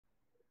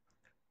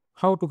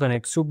how to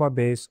connect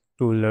Supabase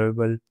to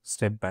Lovable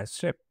step by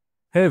step.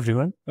 Hey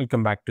everyone,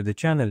 welcome back to the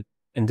channel.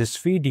 In this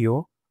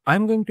video,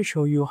 I'm going to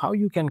show you how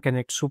you can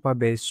connect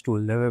Supabase to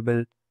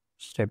Lovable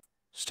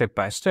step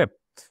by step.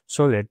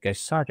 So let's get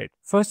started.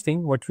 First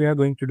thing, what we are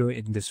going to do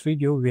in this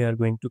video, we are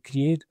going to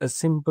create a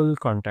simple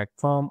contact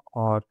form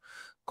or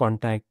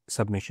contact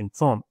submission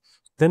form.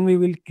 Then we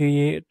will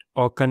create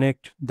or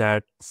connect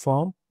that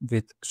form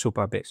with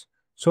Supabase.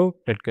 So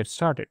let's get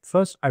started.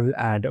 First, I will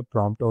add a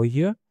prompt over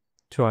here.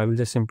 So I will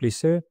just simply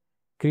say,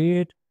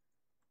 create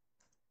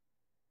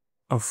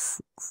a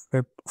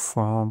web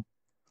form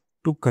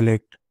to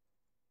collect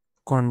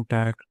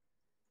contact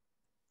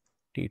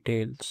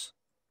details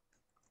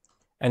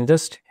and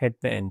just hit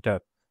the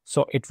enter.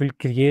 So it will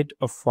create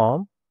a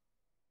form.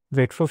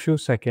 Wait for a few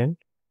seconds.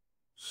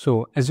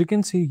 So as you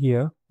can see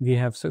here, we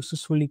have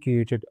successfully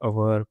created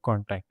our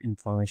contact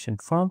information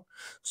form.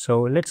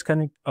 So let's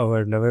connect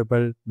our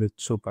Lovable with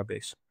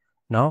Supabase.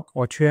 Now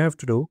what you have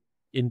to do,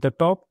 in the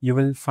top, you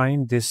will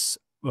find this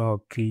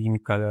green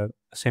color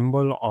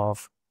symbol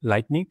of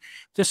lightning.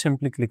 Just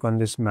simply click on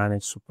this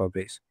manage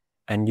Supabase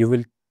and you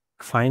will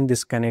find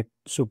this connect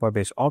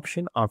Supabase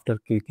option. After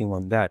clicking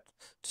on that,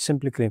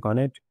 simply click on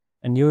it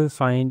and you will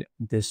find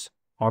this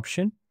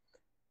option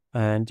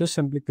and just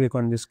simply click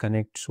on this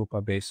connect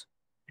Supabase.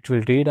 It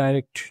will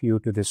redirect you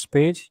to this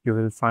page. You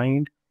will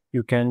find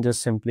you can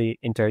just simply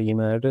enter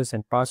email address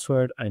and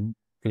password and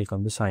click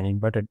on the sign in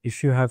button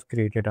if you have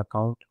created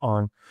account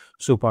on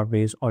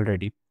Supabase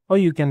already, or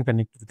you can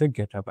connect with the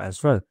GitHub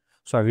as well.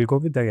 So I will go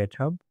with the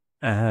GitHub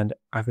and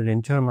I will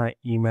enter my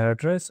email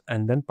address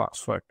and then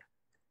password.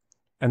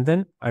 And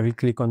then I will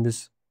click on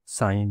this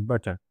sign in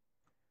button.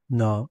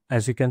 Now,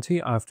 as you can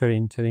see, after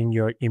entering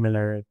your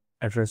email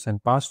address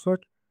and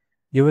password,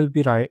 you will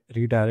be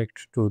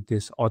redirected to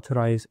this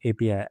authorized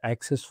API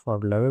access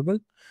for Lovable.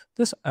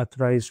 This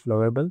authorized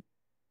Lovable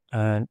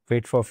and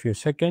wait for a few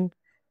seconds.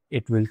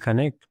 It will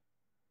connect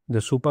the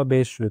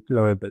Supabase with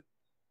Lovable.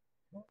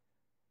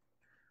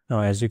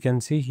 Now, as you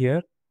can see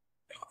here,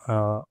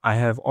 I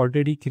have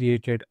already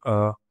created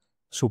a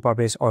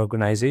Supabase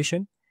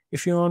organization.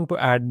 If you want to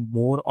add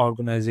more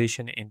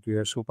organization into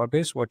your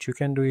Supabase, what you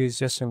can do is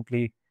just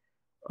simply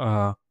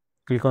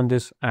click on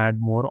this add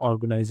more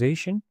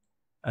organization,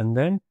 and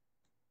then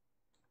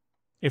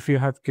if you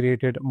have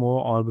created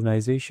more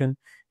organization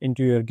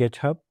into your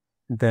GitHub,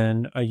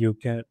 then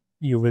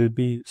you will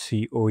be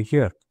see over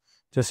here.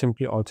 Just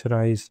simply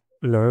authorize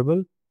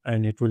Lovable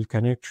and it will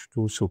connect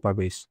to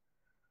Supabase.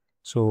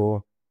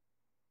 So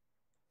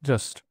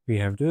just we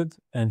have to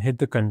and hit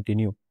the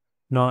continue.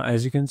 Now,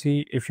 as you can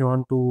see, if you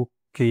want to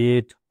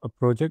create a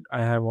project,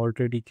 I have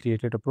already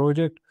created a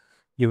project.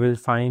 You will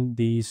find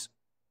these.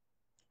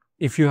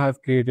 If you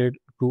have created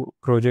a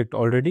project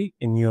already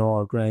in your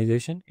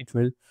organization, it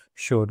will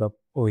show up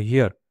over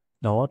here.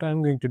 Now what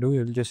I'm going to do,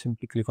 you'll just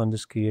simply click on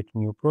this create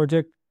new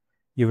project.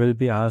 You will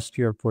be asked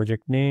your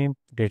project name,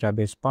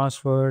 database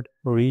password,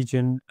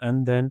 region,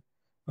 and then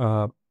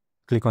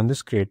click on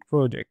this create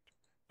project.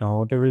 Now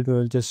what I will do,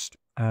 I'll just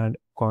add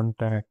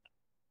contact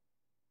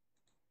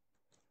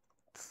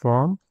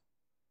form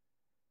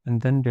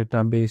and then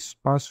database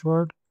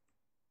password.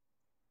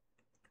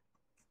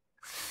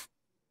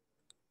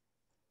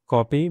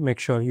 Copy, make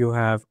sure you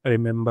have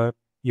remember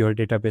your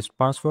database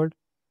password,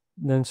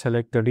 then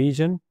select the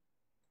region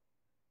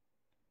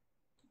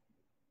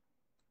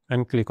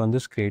and click on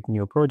this create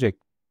new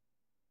project.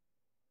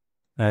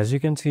 As you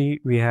can see,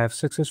 we have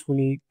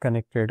successfully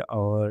connected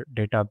our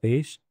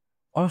database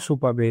or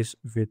Supabase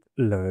with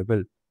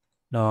Lovable.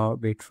 Now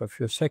wait for a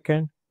few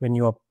seconds. When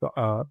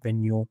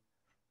you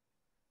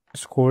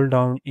scroll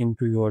down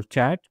into your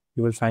chat,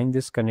 you will find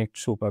this connect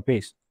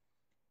Supabase.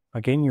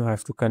 Again, you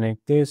have to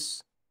connect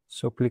this.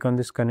 So click on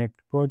this connect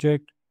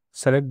project,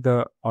 select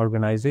the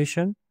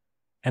organization,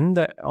 and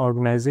the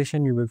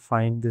organization you will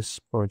find this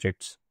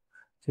projects.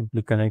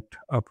 Simply connect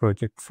a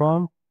project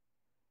form.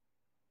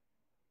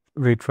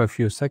 Wait for a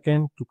few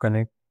seconds to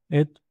connect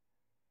it.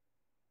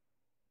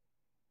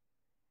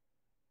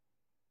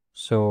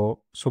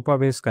 So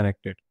Supabase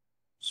connected.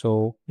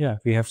 So yeah,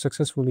 we have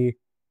successfully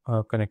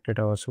connected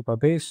our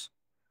Supabase.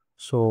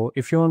 So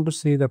if you want to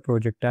see the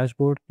project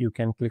dashboard, you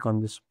can click on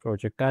this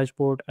project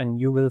dashboard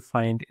and you will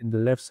find in the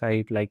left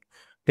side like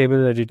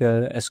table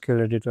editor,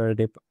 SQL editor,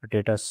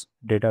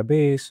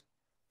 database.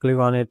 Click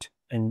on it.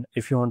 And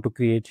if you want to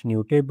create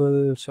new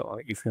tables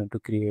or if you want to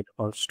create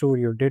or store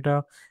your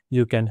data,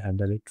 you can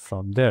handle it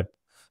from there.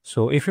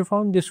 So if you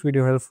found this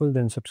video helpful,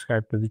 then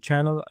subscribe to the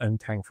channel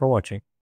and thanks for watching.